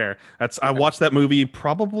right there. I watched that movie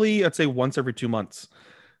probably, I'd say once every 2 months.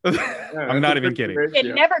 I'm not even kidding.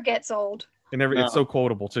 It never gets old. It's so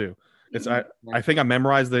quotable too. I think I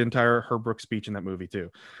memorized the entire Herb Brooks speech in that movie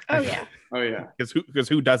too. Oh yeah. Oh yeah. Because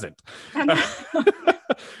who doesn't?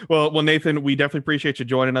 Well, Nathan, we definitely appreciate you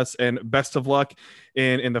joining us, and best of luck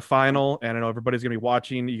in the final. And I know everybody's gonna be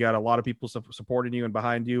watching. You got a lot of people supporting you and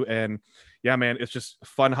behind you, and yeah, man, it's just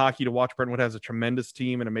fun hockey to watch. Brentwood has a tremendous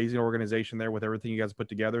team, an amazing organization there with everything you guys put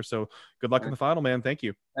together. So good luck in the final, man. Thank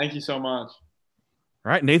you. Thank you so much.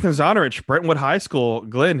 All right, Nathan Zonderich, Brentwood High School.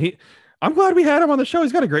 Glenn, I'm glad we had him on the show.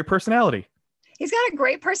 He's got a great personality. He's got a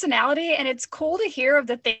great personality, and it's cool to hear of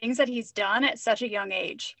the things that he's done at such a young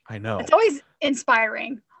age. I know. It's always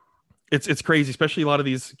inspiring. It's crazy, especially a lot of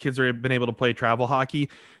these kids have been able to play travel hockey,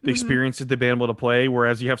 the experiences they've been able to play,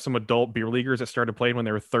 whereas you have some adult beer leaguers that started playing when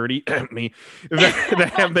they were 30, me,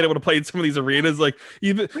 that haven't been able to play in some of these arenas. Like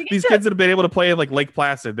even these kids that have been able to play in like Lake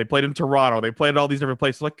Placid, they played in Toronto, they played at all these different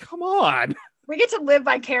places. Like, come on. We get to live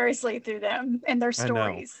vicariously through them and their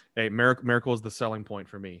stories. Hey, Miracle is the selling point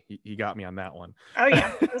for me. He got me on that one. Oh,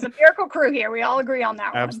 yeah. It was a miracle crew here. We all agree on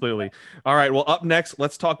that one. Absolutely. All right. Well, up next,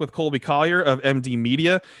 let's talk with Colby Collier of MD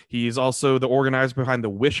Media. He's also the organizer behind the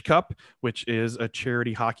Wish Cup, which is a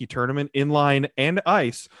charity hockey tournament, inline and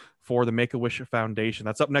ice, for the Make-A-Wish Foundation.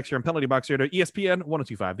 That's up next here on Penalty Box Radio, ESPN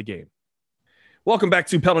 102.5 The Game. Welcome back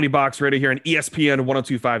to Penalty Box Radio here on ESPN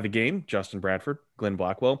 102.5 The Game. Justin Bradford, Glenn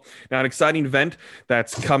Blackwell. Now, an exciting event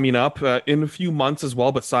that's coming up in a few months as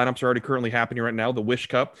well, but signups are already currently happening right now, the Wish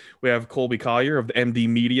Cup. We have Colby Collier of the MD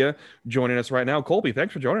Media joining us right now. Colby,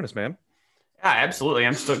 thanks for joining us, man. Yeah, absolutely.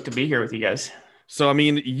 I'm stoked to be here with you guys. So, I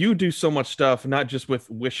mean, you do so much stuff, not just with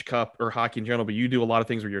Wish Cup or hockey in general, but you do a lot of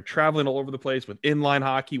things where you're traveling all over the place with inline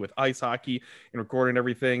hockey, with ice hockey, and recording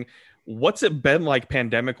everything. What's it been like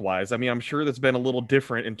pandemic wise? I mean, I'm sure that's been a little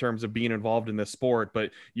different in terms of being involved in this sport, but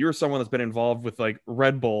you're someone that's been involved with like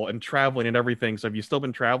Red Bull and traveling and everything. So have you still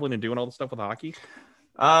been traveling and doing all the stuff with hockey?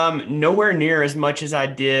 Nowhere near as much as I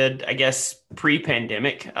did, I guess,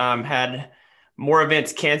 pre-pandemic. Had more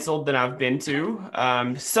events canceled than I've been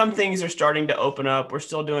to. Some things are starting to open up. We're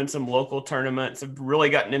still doing some local tournaments. I've really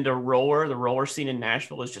gotten into roller. The roller scene in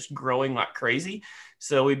Nashville is just growing like crazy.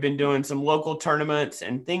 So we've been doing some local tournaments,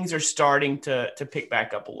 and things are starting to pick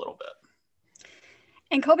back up a little bit.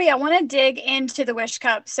 And Colby, I want to dig into the Wish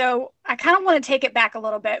Cup. So I kind of want to take it back a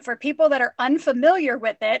little bit for people that are unfamiliar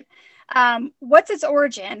with it. What's its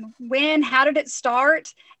origin? When? How did it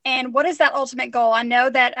start? And what is that ultimate goal? I know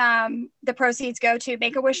that the proceeds go to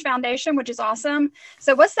Make-A-Wish Foundation, which is awesome.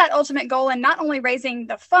 So what's that ultimate goal in not only raising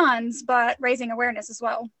the funds, but raising awareness as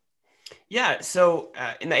well? Yeah, so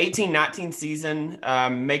in the 18-19 season,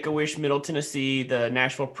 Make-A-Wish Middle Tennessee, the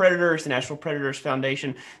Nashville Predators, the Nashville Predators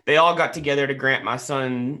Foundation, they all got together to grant my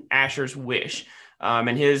son Asher's wish.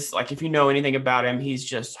 And his, like, if you know anything about him, he's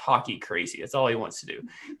just hockey crazy. That's all he wants to do.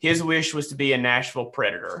 His wish was to be a Nashville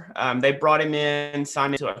Predator. They brought him in,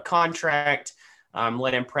 signed him to a contract,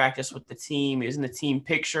 let him practice with the team. He was in the team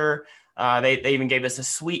picture. They even gave us a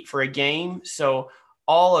suite for a game. So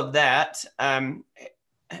all of that,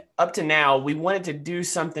 up to now, we wanted to do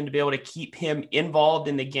something to be able to keep him involved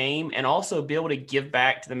in the game and also be able to give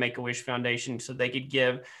back to the Make-A-Wish Foundation so they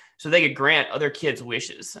could grant other kids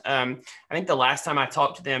wishes. I think the last time I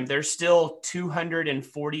talked to them, there's still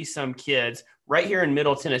 240 some kids right here in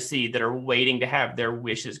Middle Tennessee that are waiting to have their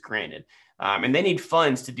wishes granted. And they need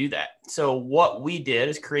funds to do that. So what we did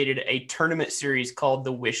is created a tournament series called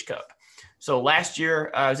the Wish Cup. So last year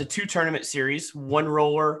it was a 2-tournament series, 1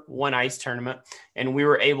 roller, 1 ice tournament. And we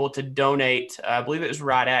were able to donate, I believe it was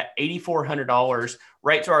right at $8,400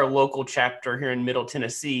 right to our local chapter here in Middle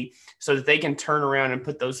Tennessee so that they can turn around and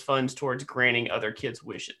put those funds towards granting other kids'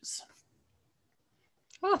 wishes.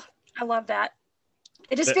 Oh, I love that.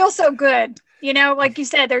 It just feels so good. You know, like you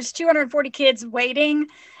said, there's 240 kids waiting,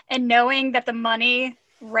 and knowing that the money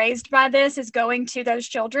raised by this is going to those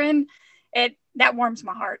children, that warms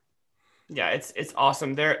my heart. Yeah, it's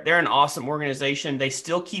awesome. They're an awesome organization. They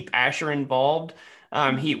still keep Asher involved.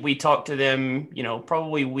 We talk to them,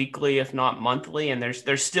 probably weekly, if not monthly, and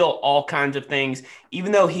there's still all kinds of things.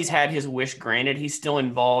 Even though he's had his wish granted, he's still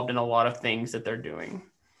involved in a lot of things that they're doing.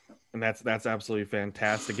 And that's absolutely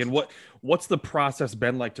fantastic. And what's the process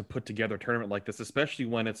been like to put together a tournament like this, especially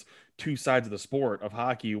when it's two sides of the sport of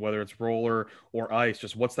hockey, whether it's roller or ice?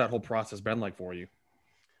 Just what's that whole process been like for you?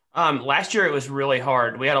 Last year, it was really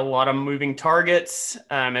hard. We had a lot of moving targets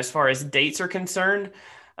as far as dates are concerned.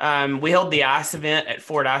 We held the ice event at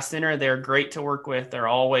Ford Ice Center. They're great to work with. They're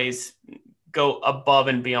always go above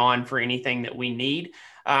and beyond for anything that we need.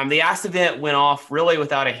 The ice event went off really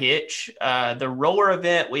without a hitch. The roller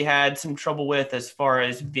event, we had some trouble with as far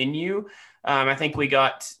as venue. I think we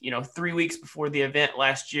got, 3 weeks before the event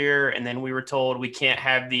last year, and then we were told we can't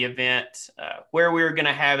have the event where we were going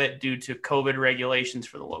to have it due to COVID regulations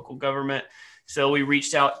for the local government. So we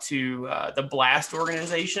reached out to the Blast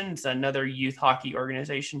organization. It's another youth hockey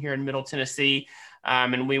organization here in Middle Tennessee.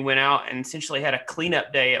 And we went out and essentially had a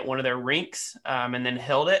cleanup day at one of their rinks and then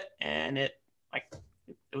held it. And it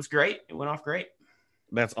was great. It went off great.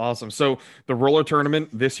 That's awesome. So the roller tournament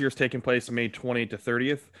this year's taking place May 20th to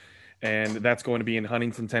 30th. and that's going to be in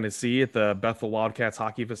Huntington, Tennessee at the Bethel Wildcats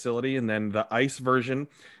hockey facility. And then the ice version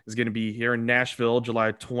is going to be here in Nashville,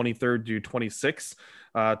 July 23rd to 26th,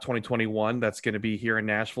 2021. That's going to be here in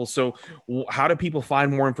Nashville. So how do people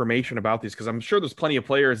find more information about these? Because I'm sure there's plenty of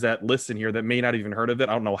players that listen here that may not even heard of it.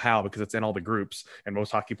 I don't know how, because it's in all the groups and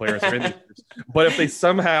most hockey players are in these groups. But if they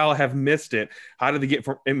somehow have missed it, how do they get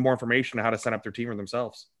more information on how to sign up their team or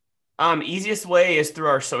themselves? Easiest way is through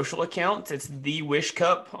our social accounts. It's the Wish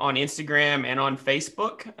Cup on Instagram and on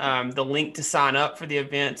Facebook. The link to sign up for the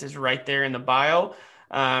events is right there in the bio.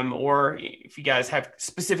 Or if you guys have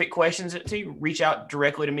specific questions to reach out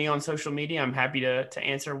directly to me on social media, I'm happy to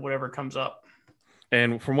answer whatever comes up.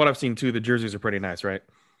 And from what I've seen too, the jerseys are pretty nice, right?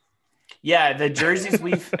 Yeah, the jerseys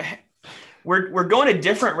we're going a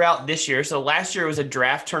different route this year. So last year was a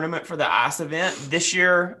draft tournament for the ice event. This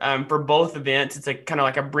year, for both events, it's a kind of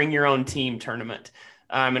like a bring your own team tournament.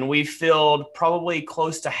 And we filled probably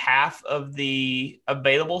close to half of the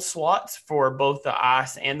available slots for both the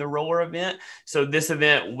ice and the roller event. So this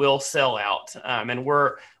event will sell out. And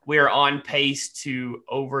we are on pace to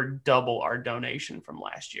over double our donation from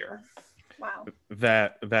last year. Wow.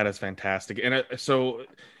 That is fantastic. And so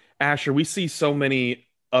Asher, we see so many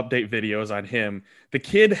update videos on him. The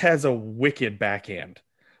kid has a wicked backhand.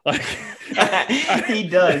 Like he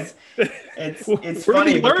does. It's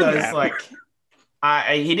funny because like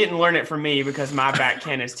he didn't learn it from me because my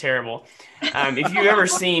backhand is terrible. If you've ever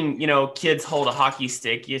seen, kids hold a hockey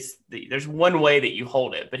stick, there's one way that you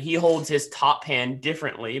hold it, but he holds his top hand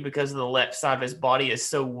differently because the left side of his body is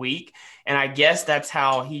so weak. And I guess that's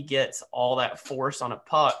how he gets all that force on a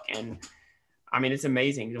puck. And I mean, it's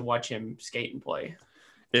amazing to watch him skate and play.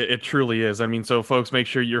 It truly is. I mean, so folks, make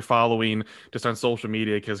sure you're following just on social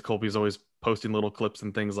media, because Colby's always posting little clips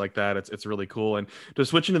and things like that. It's really cool. And to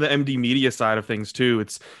switch into the MD media side of things too,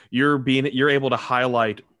 you're able to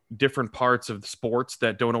highlight different parts of the sports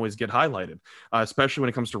that don't always get highlighted, especially when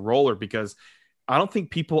it comes to roller, because I don't think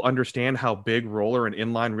people understand how big roller and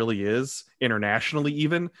inline really is internationally,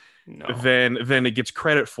 even. No. Then it gets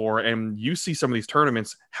credit for. And you see some of these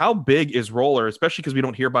tournaments, how big is roller, especially because we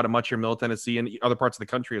don't hear about it much here in Middle Tennessee and other parts of the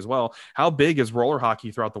country as well. How big is roller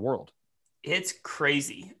hockey throughout the world? It's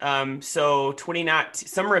crazy. So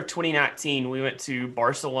summer of 2019, we went to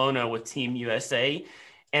Barcelona with Team USA,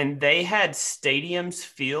 and they had stadiums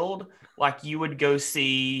filled like you would go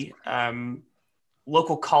see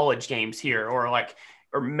local college games here, or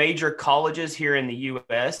major colleges here in the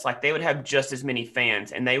US. Like they would have just as many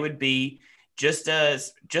fans, and they would be just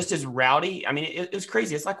as rowdy. I mean, it was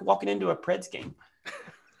crazy. It's like walking into a Preds game.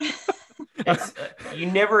 You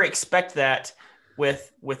never expect that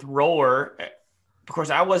with roller. Of course,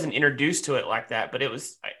 I wasn't introduced to it like that, but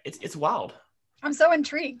it's wild. I'm so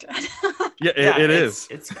intrigued. It is.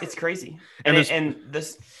 It's crazy. And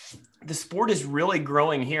the sport is really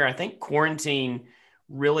growing here. I think quarantine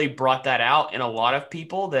really brought that out in a lot of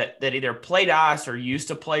people that either played ice or used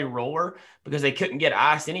to play roller because they couldn't get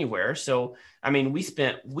ice anywhere. So, I mean, we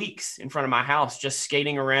spent weeks in front of my house just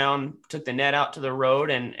skating around, took the net out to the road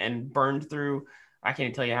and burned through. I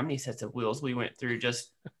can't tell you how many sets of wheels we went through. It's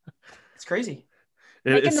crazy.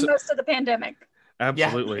 Making the most of the pandemic.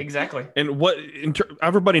 Absolutely. Yeah, exactly. And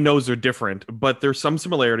everybody knows they're different, but there's some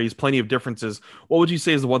similarities, plenty of differences. What would you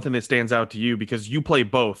say is the one thing that stands out to you? Because you play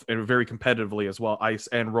both and very competitively as well, ice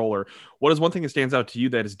and roller. What is one thing that stands out to you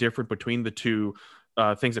that is different between the two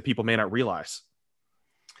things that people may not realize?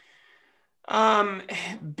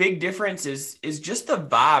 Big difference is just the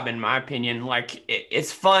vibe, in my opinion. Like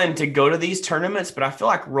it's fun to go to these tournaments, but I feel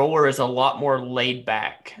like roller is a lot more laid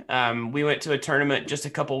back. We went to a tournament just a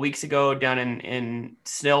couple weeks ago down in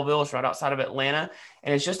Snellville. It's right outside of Atlanta.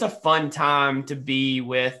 And it's just a fun time to be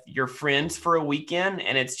with your friends for a weekend.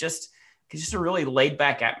 And it's just a really laid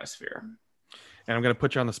back atmosphere. And I'm going to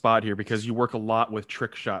put you on the spot here because you work a lot with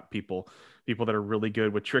trick shot people that are really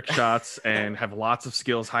good with trick shots and have lots of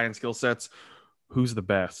skills, high-end skill sets. Who's the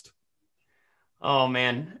best? Oh,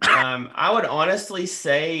 man. I would honestly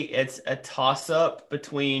say it's a toss-up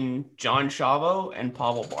between John Chavo and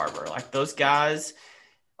Pavel Barber. Like, those guys,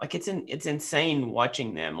 like, it's insane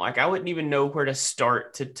watching them. Like, I wouldn't even know where to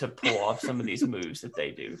start to pull off some of these moves that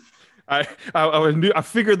they do. I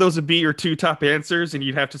figured those would be your two top answers, and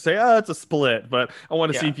you'd have to say, it's a split. But I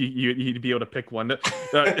want to see if you'd be able to pick one.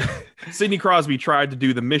 Sidney Crosby tried to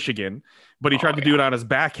do the Michigan, but he tried to do it on his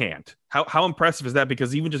backhand. How impressive is that?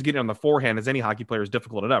 Because even just getting on the forehand, as any hockey player, is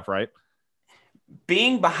difficult enough, right?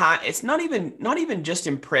 Being behind, it's not even just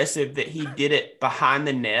impressive that he did it behind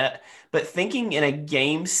the net, but thinking in a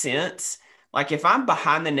game sense, like if I'm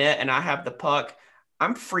behind the net and I have the puck,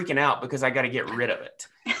 I'm freaking out because I got to get rid of it.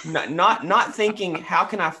 Not thinking, how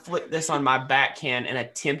can I flip this on my backhand and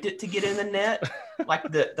attempt it to get in the net? Like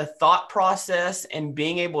the thought process and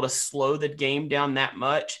being able to slow the game down that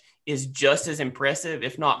much is just as impressive,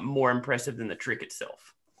 if not more impressive than the trick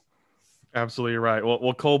itself. Absolutely right.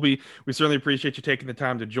 Well, Colby, we certainly appreciate you taking the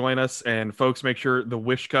time to join us. And folks, make sure the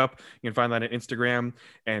Wish Cup, you can find that on Instagram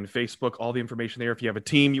and Facebook, all the information there. If you have a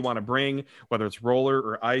team you want to bring, whether it's roller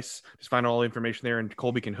or ice, just find all the information there, and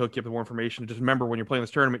Colby can hook you up with more information. Just remember, when you're playing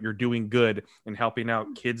this tournament, you're doing good and helping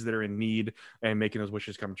out kids that are in need and making those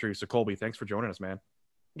wishes come true. So Colby, thanks for joining us, man.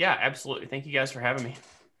 Yeah, absolutely. Thank you guys for having me.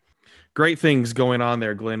 Great things going on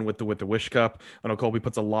there, Glenn, with the Wish Cup. I know Colby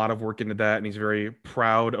puts a lot of work into that, and he's very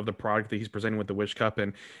proud of the product that he's presenting with the Wish Cup.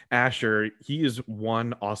 And Asher, he is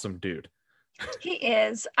one awesome dude. He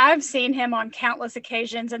is. I've seen him on countless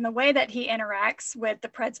occasions, and the way that he interacts with the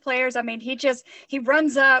Preds players. I mean, he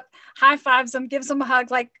runs up, high fives them, gives them a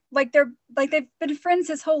hug, like they've been friends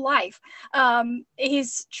his whole life.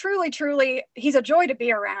 He's truly, he's a joy to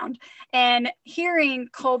be around. And hearing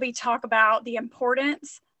Colby talk about the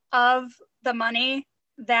importance of the money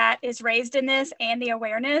that is raised in this and the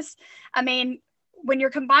awareness. I mean, when you're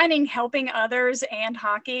combining helping others and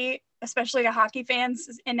hockey, especially the hockey fans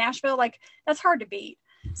in Nashville, like that's hard to beat.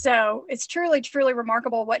 So it's truly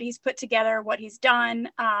remarkable what he's put together, what he's done.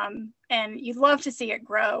 And you'd love to see it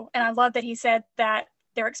grow. And I love that he said that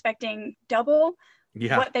they're expecting double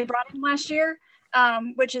what they brought in last year,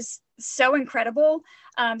 which is so incredible.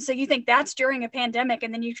 So you think that's during a pandemic,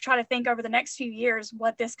 and then you try to think over the next few years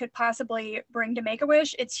what this could possibly bring to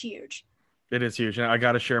Make-A-Wish. It's huge. It is huge. And I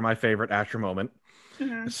got to share my favorite Asher moment.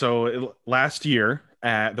 Mm-hmm. So last year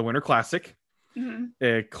at the Winter Classic,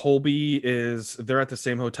 Colby they're at the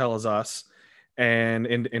same hotel as us and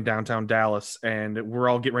in downtown Dallas, and we're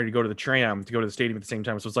all getting ready to go to the tram to go to the stadium at the same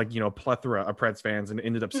time. So it's like, a plethora of Preds fans, and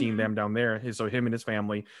ended up seeing them down there. So him and his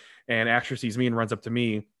family, and Asher sees me and runs up to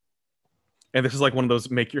me. And this is like one of those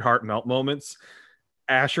make your heart melt moments.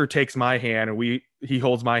 Asher takes my hand, and he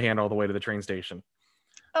holds my hand all the way to the train station,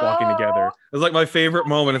 walking together. It was like my favorite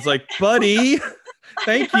moment. It's like, buddy,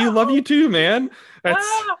 thank you. Love you too, man.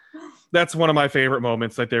 That's one of my favorite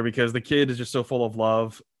moments right there, because the kid is just so full of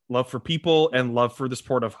love for people and love for the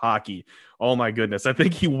sport of hockey. Oh my goodness. I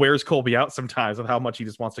think he wears Colby out sometimes with how much he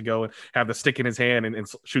just wants to go and have the stick in his hand and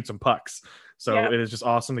shoot some pucks. So It is just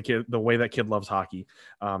awesome. The way that kid loves hockey.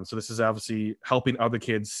 So this is obviously helping other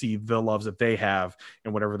kids see the loves that they have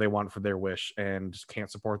and whatever they want for their wish, and just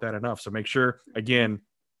can't support that enough. So make sure, again,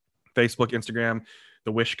 Facebook, Instagram,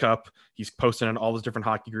 the Wish Cup. He's posting on all those different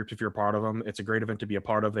hockey groups if you're a part of them. It's a great event to be a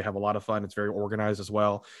part of. They have a lot of fun. It's very organized as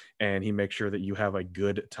well. And he makes sure that you have a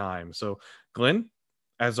good time. So Glenn,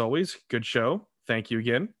 as always, good show. Thank you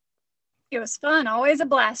again. It was fun. Always a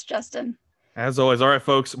blast, Justin. As always. All right,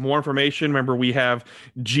 folks, more information. Remember, we have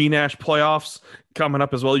G-Nash playoffs coming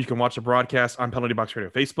up as well. You can watch the broadcast on Penalty Box Radio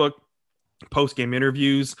Facebook. Post-game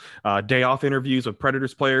interviews, day off interviews with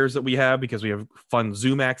Predators players that we have, because we have fun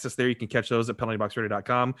Zoom access there. You can catch those at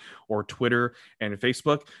penaltyboxradio.com or Twitter and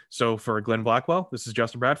Facebook. So for Glenn Blackwell, this is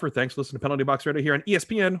Justin Bradford. Thanks for listening to Penalty Box Radio here on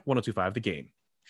ESPN 102.5 The Game.